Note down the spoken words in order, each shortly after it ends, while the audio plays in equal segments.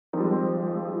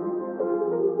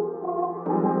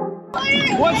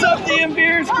What's up,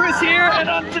 DMVers? Chris here, and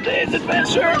on today's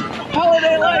adventure,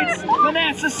 Holiday Lights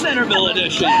Manassas Centreville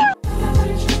Edition.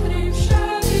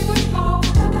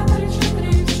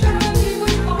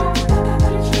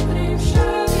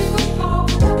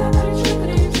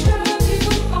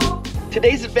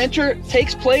 Today's adventure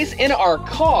takes place in our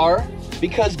car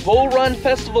because Bull Run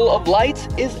Festival of Lights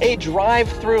is a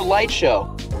drive-through light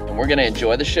show. And we're gonna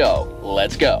enjoy the show.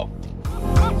 Let's go.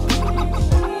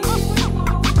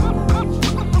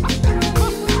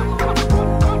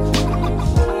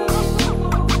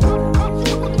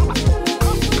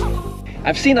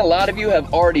 I've seen a lot of you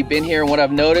have already been here, and what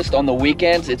I've noticed on the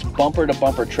weekends, it's bumper to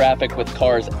bumper traffic with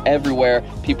cars everywhere,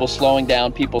 people slowing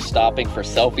down, people stopping for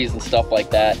selfies and stuff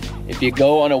like that. If you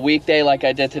go on a weekday like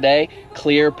I did today,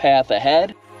 clear path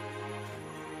ahead.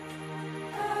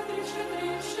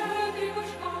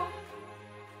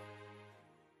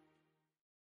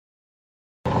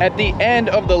 At the end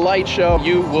of the light show,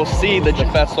 you will see the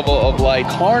Festival of Light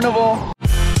Carnival.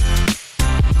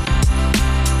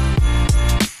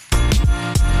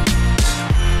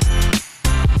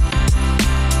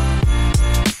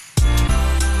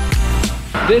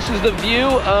 This is the view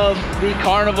of the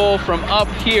carnival from up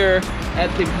here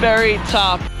at the very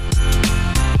top.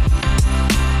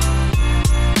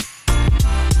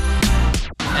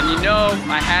 And you know,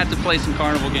 I had to play some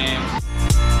carnival games.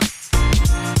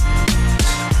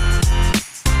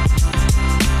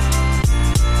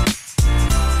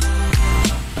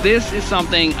 This is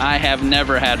something I have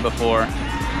never had before.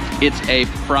 It's a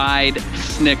fried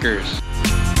Snickers.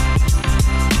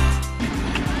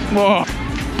 Whoa.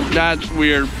 That's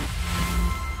weird.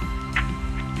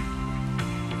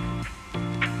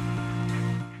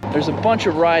 There's a bunch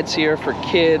of rides here for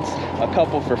kids, a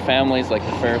couple for families like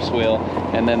the Ferris wheel,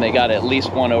 and then they got at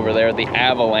least one over there, the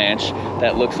Avalanche,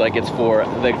 that looks like it's for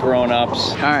the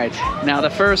grown-ups. All right, now the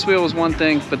Ferris wheel was one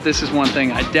thing, but this is one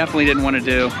thing I definitely didn't want to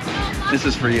do. This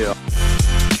is for you.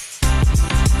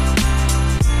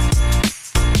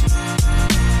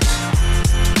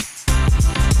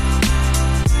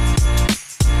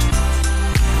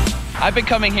 I've been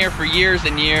coming here for years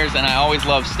and years, and I always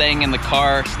love staying in the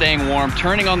car, staying warm,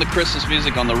 turning on the Christmas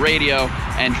music on the radio,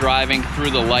 and driving through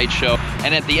the light show.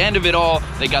 And at the end of it all,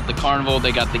 they got the carnival,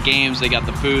 they got the games, they got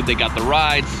the food, they got the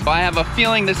rides. So I have a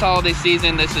feeling this holiday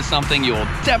season, this is something you will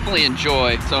definitely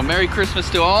enjoy. So Merry Christmas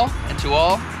to all, and to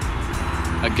all,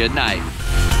 a good night.